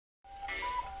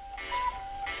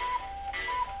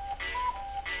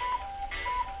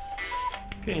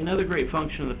Okay, another great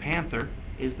function of the Panther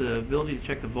is the ability to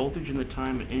check the voltage and the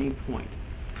time at any point.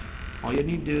 All you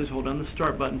need to do is hold down the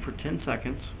start button for 10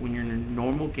 seconds when you're in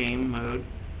normal game mode,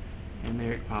 and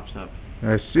there it pops up.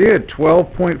 I see it,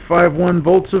 12.51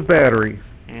 volts of battery.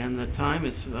 And the time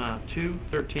is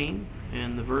 2:13,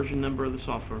 and the version number of the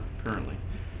software currently.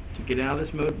 To get out of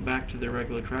this mode, back to the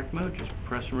regular track mode, just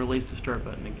press and release the start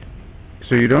button again.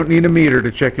 So you don't need a meter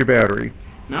to check your battery.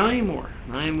 Not anymore.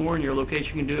 Not anymore, and your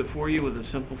location can do it for you with a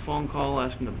simple phone call,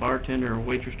 asking the bartender or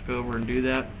waitress to go over and do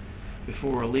that.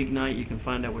 Before a league night, you can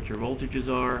find out what your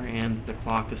voltages are, and the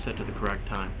clock is set to the correct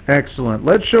time. Excellent.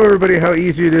 Let's show everybody how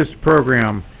easy it is to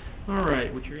program.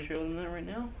 Alright, what you're going to show them that right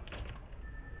now?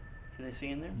 Can they see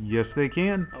in there? Yes, they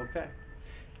can. Okay.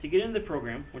 To get into the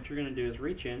program, what you're going to do is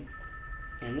reach in,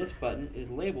 and this button is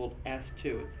labeled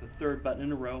S2. It's the third button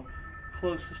in a row,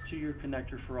 closest to your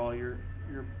connector for all your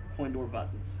coin door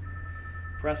buttons.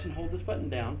 Press and hold this button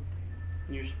down,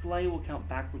 and your display will count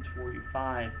backwards for you.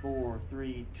 5, 4,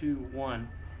 3, 2, 1,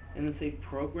 and then say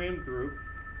program group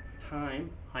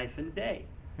time-day.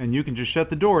 And you can just shut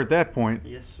the door at that point.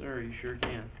 Yes, sir, you sure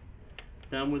can.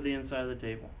 Done with the inside of the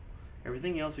table.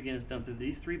 Everything else, again, is done through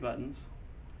these three buttons.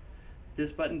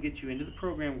 This button gets you into the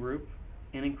program group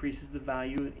and increases the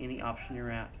value of any option you're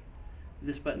at.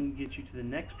 This button gets you to the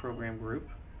next program group,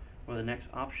 or the next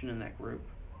option in that group.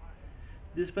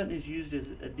 This button is used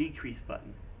as a decrease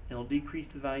button. It'll decrease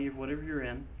the value of whatever you're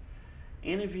in,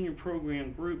 and if in your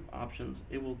program group options,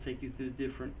 it will take you through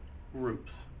different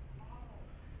groups.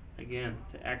 Again,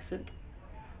 to exit,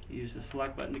 use the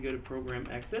select button to go to program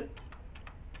exit.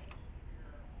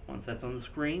 Once that's on the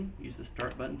screen, use the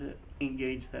start button to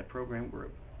engage that program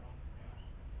group.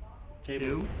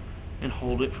 Table, and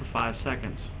hold it for 5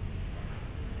 seconds.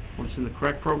 Once in the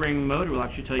correct programming mode, it will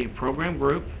actually tell you program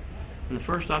group, and the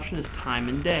first option is time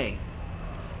and day.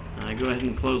 I go ahead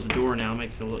and close the door now,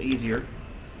 makes it a little easier.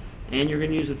 And you're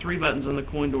going to use the three buttons on the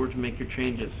coin door to make your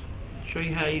changes. Show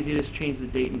you how easy it is to change the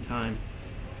date and time.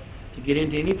 To get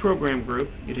into any program group,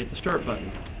 you'd hit the start button.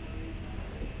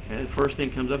 Okay, the first thing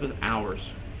that comes up is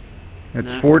hours.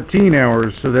 That's 14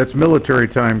 hours, so that's military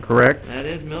time, correct? That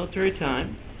is military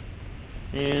time.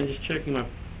 And just checking my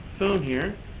phone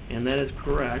here, and that is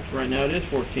correct. Right now it is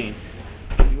 14.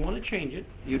 If you want to change it,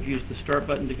 you'd use the start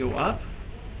button to go up,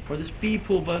 or the speed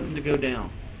pull button to go down.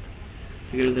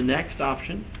 To go to the next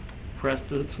option, press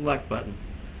the select button.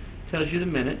 It tells you the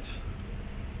minutes,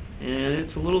 and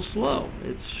it's a little slow.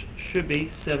 It should be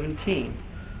 17.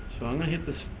 So I'm going to hit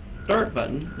the start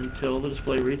button until the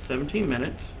display reads 17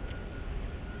 minutes.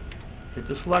 Hit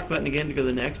the select button again to go to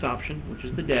the next option, which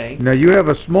is the day. Now you have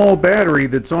a small battery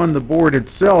that's on the board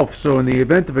itself, so in the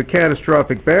event of a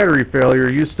catastrophic battery failure,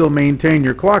 you still maintain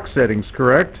your clock settings,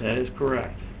 correct? That is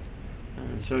correct.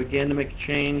 And so again, to make a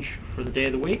change for the day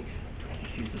of the week,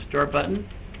 just use the start button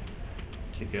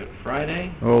to go to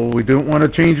Friday. Oh, we don't want to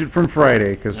change it from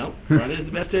Friday, because Nope, Friday is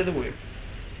the best day of the week.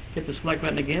 Hit the select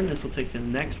button again. This will take the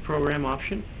next program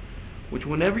option, which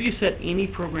whenever you set any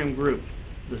program group,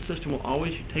 the system will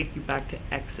always take you back to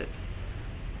exit,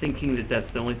 thinking that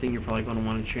that's the only thing you're probably going to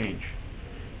want to change.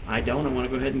 I don't. I want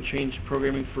to go ahead and change the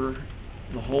programming for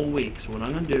the whole week. So what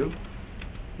I'm going to do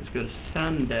is go to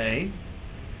Sunday.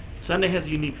 Sunday has a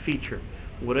unique feature.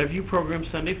 Whatever you program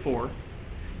Sunday for,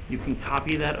 you can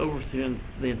copy that over through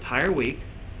the entire week,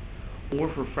 or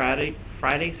for Friday,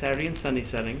 Saturday, and Sunday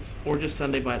settings, or just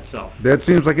Sunday by itself. that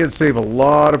seems like it'd save a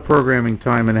lot of programming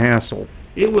time and hassle.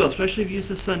 It will, especially if you use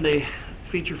the Sunday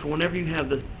feature for whenever you have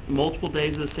this multiple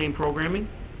days of the same programming.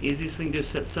 Easiest thing to do is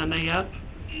set Sunday up,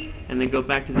 and then go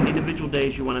back to the individual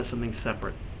days you want to have something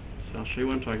separate. So I'll show you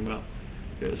what I'm talking about.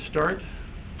 Go to Start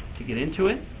to get into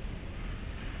it.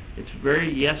 It's very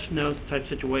yes/no type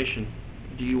situation.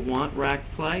 Do you want rack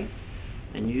play?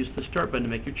 And use the Start button to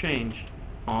make your change,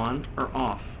 on or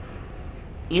off.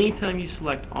 Anytime you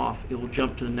select off, it will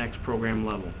jump to the next program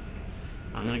level.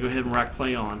 I'm going to go ahead and rack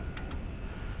play on.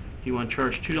 Do you want to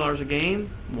charge $2 a game,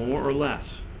 more or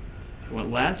less? If you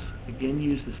want less, again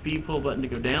use the speed pull button to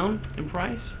go down in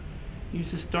price.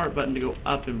 Use the start button to go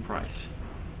up in price.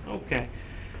 Okay,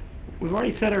 we've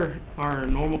already set our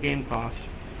normal game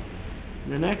cost.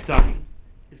 The next option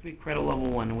is to be credit level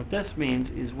 1. And what this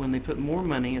means is when they put more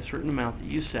money, a certain amount that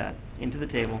you set, into the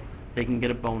table, they can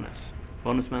get a bonus.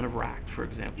 Bonus amount of rack, for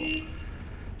example.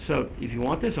 So if you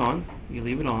want this on, you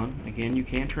leave it on. Again, you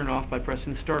can turn it off by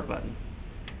pressing the start button.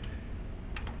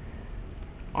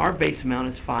 Our base amount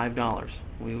is $5.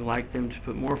 We would like them to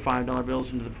put more $5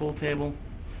 bills into the pool table.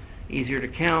 Easier to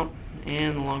count,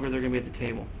 and the longer they're going to be at the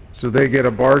table. So they get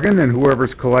a bargain, and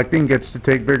whoever's collecting gets to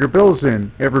take bigger bills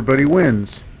in. Everybody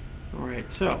wins. Alright,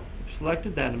 so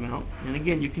selected that amount, and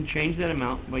again, you can change that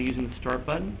amount by using the start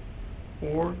button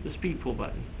or the speed pool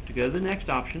button to go to the next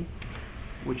option,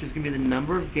 which is going to be the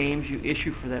number of games you issue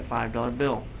for that $5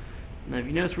 bill. Now, if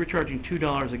you notice, we're charging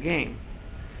 $2 a game,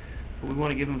 but we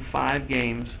want to give them 5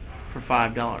 games for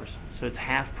 $5, so it's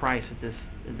half price at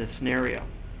this scenario.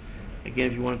 Again,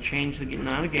 if you want to change the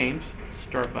amount of games,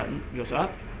 start button goes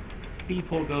up, speed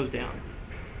pool goes down.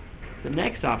 The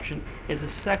next option is a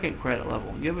second credit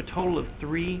level. You have a total of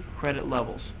 3 credit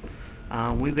levels.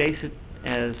 We base it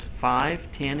as $5,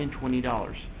 $10, and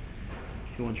 $20.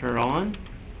 If you want to turn it on,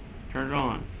 turn it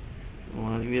on. If you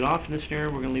want to leave it off in this scenario,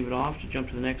 we're going to leave it off to jump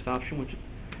to the next option, which is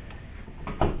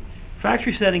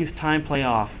factory settings time play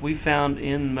off. We found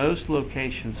in most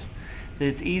locations that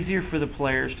it's easier for the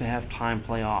players to have time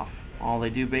play off. All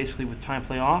they do basically with time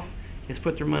play off is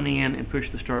put their money in and push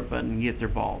the start button and get their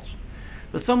balls.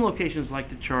 But some locations like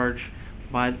to charge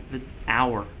by the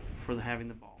hour for having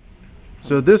the ball.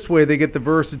 So this way they get the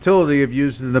versatility of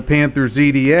using the Panther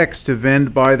ZD-X to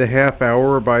vend by the half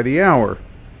hour or by the hour.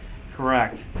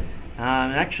 Correct.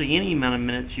 Actually, any amount of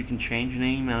minutes you can change, and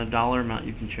any amount of dollar amount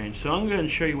you can change. So I'm going to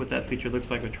show you what that feature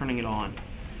looks like by turning it on.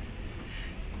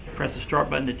 Press the start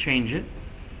button to change it,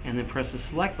 and then press the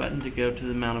select button to go to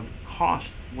the amount of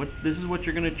cost. This is what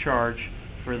you're going to charge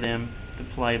for them to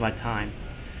play by time.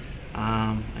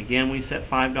 Again, we set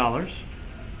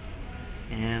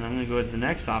 $5, and I'm going to go to the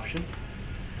next option,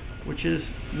 which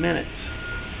is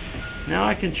minutes. Now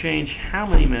I can change how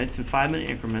many minutes in 5-minute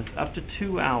increments up to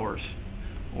 2 hours,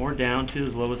 or down to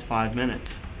as low as 5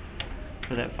 minutes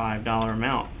for that $5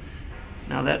 amount.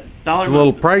 Now that dollar amount,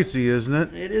 it's a little pricey, isn't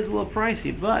it? It is a little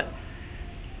pricey, but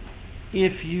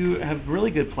if you have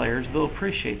really good players, they'll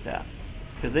appreciate that,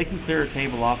 because they can clear a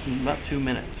table off in about 2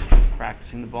 minutes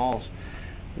practicing the balls.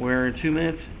 Where in 2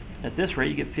 minutes, at this rate,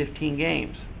 you get 15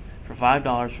 games. For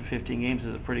 $5 for 15 games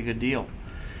is a pretty good deal.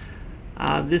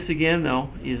 This again,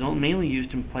 though, is mainly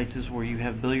used in places where you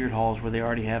have billiard halls where they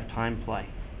already have time play.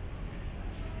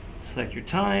 Select your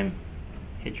time,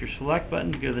 hit your select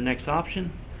button to go to the next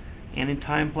option, and in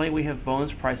time play we have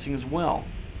bonus pricing as well.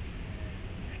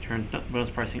 If you turn bonus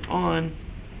pricing on,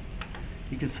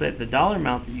 you can set the dollar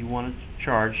amount that you want to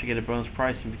charge to get a bonus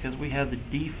pricing. Because we have the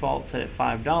default set at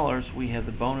 $5, we have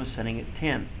the bonus setting at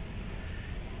 $10.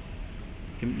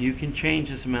 You can change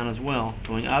this amount as well,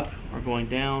 going up or going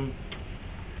down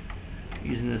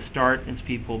using the start and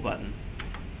speed pool button.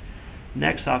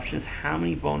 Next option is how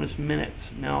many bonus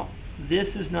minutes. Now,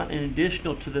 this is not an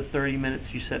additional to the 30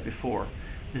 minutes you set before.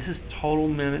 This is total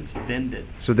minutes vended.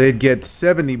 So they'd get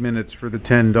 70 minutes for the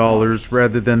 $10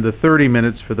 rather than the 30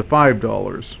 minutes for the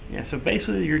 $5. Yeah, so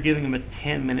basically you're giving them a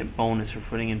 10-minute bonus for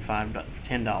putting in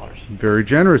 $10. Very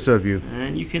generous of you.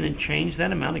 And you can change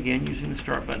that amount again using the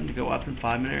start button to go up in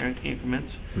 5-minute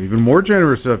increments. Even more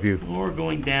generous of you. Or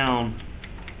going down,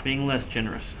 being less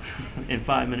generous in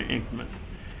 5-minute increments.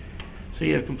 So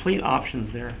you have complete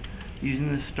options there using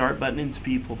the start button and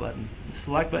speed pool button. The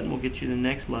select button will get you to the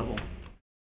next level.